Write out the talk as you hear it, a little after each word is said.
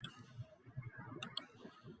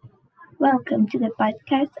Welcome to the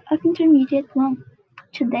podcast of Intermediate 1.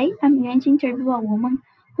 Today I'm going to interview a woman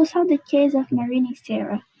who solved the case of Marina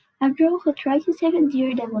Inserra, a girl who tried to save a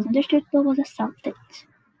deer that was understood but was assaulted.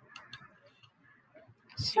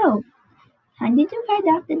 So, how did you find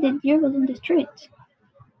out that the deer was in the street?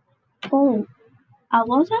 Oh, I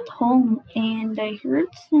was at home and I heard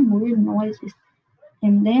some weird noises,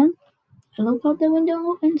 and then I looked out the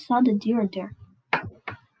window and saw the deer there.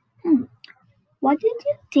 Hmm, what did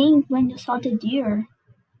you think when you saw the deer?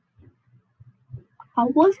 I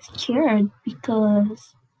was scared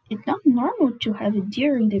because it's not normal to have a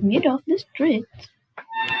deer in the middle of the street.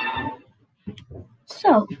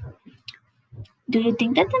 So, do you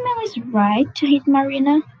think that the man is right to hit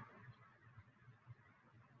Marina?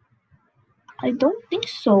 I don't think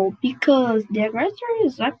so because the aggressor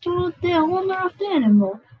is actually the owner of the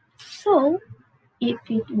animal. So, if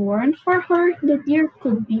it weren't for her, the deer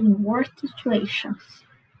could be in worse situations.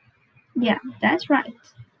 Yeah, that's right.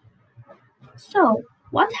 So,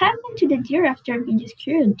 what happened to the deer after being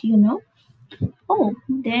rescued? Do you know? Oh,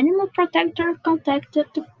 the animal protector contacted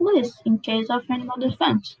the police in case of animal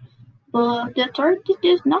defense, but the authorities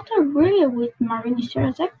did not agree with Marina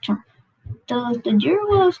Inserra's action. Thus, the deer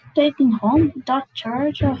was taken home without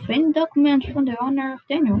charge of any documents from the owner of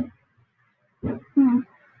the animal. Hmm.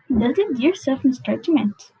 Does the deer suffer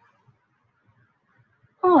mistreatment?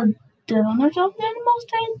 Oh, the owners of the animal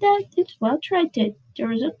said that it's well treated. The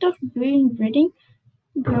result of breeding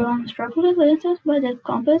grown properly listed by the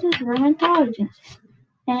company's environmental agencies,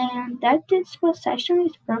 and that its possession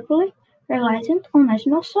is properly realized on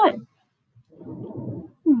national soil.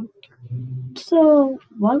 Hmm. So,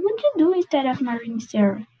 what would you do instead of marrying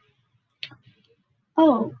Sarah?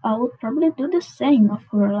 Oh, I would probably do the same of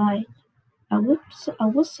her life. I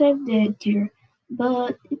would save the deer,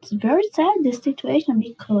 but it's very sad the situation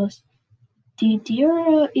because the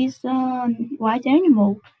deer is a wild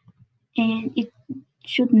animal and it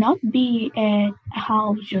should not be at a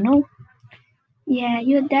house. Yeah,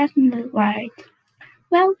 you're definitely right.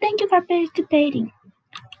 Well, thank you for participating.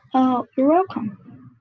 Oh, you're welcome.